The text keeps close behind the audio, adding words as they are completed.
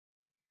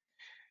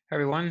Hi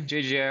everyone,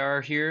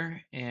 JJR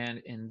here,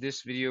 and in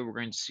this video we're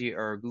going to see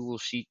our Google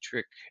Sheet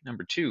trick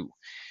number two.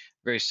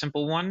 Very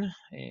simple one.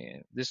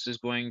 This is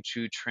going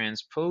to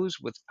transpose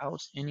without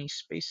any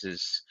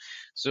spaces.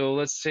 So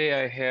let's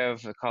say I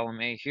have a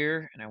column A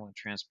here and I want to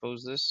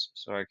transpose this.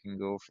 So I can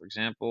go, for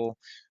example,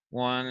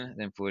 one,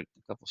 then put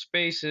a couple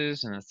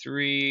spaces, and then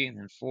three, and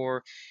then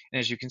four. And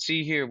as you can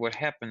see here, what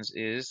happens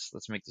is,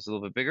 let's make this a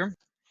little bit bigger.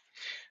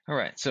 All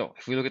right, so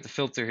if we look at the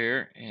filter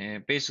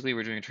here, basically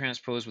we're doing a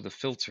transpose with a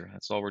filter.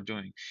 That's all we're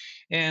doing.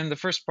 And the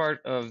first part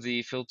of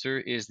the filter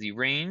is the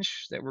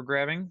range that we're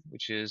grabbing,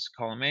 which is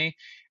column A.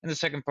 And the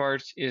second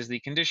part is the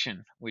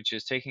condition, which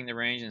is taking the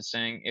range and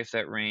saying if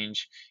that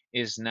range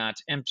is not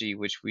empty,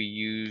 which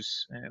we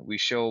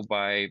show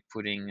by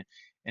putting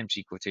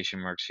empty quotation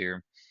marks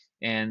here.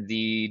 And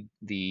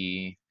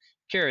the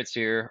carets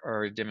here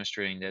are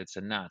demonstrating that it's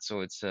a not.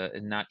 So it's a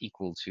not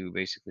equal to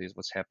basically is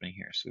what's happening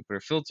here. So we put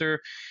a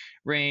filter,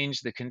 range,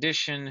 the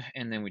condition,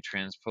 and then we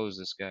transpose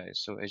this guy.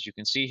 So as you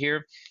can see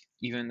here,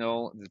 even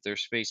though that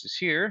there's spaces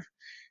here,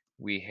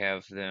 we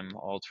have them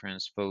all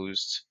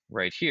transposed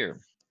right here.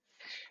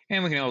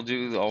 And we can all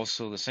do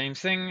also the same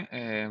thing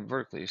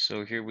vertically.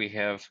 So here we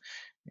have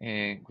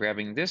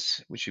grabbing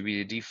this, which would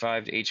be the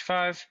D5 to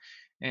H5,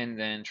 and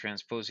then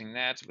transposing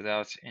that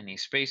without any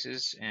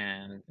spaces,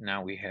 and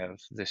now we have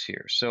this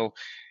here. So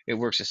it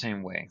works the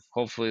same way.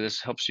 Hopefully this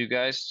helps you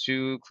guys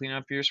to clean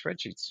up your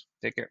spreadsheets.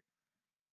 Take care.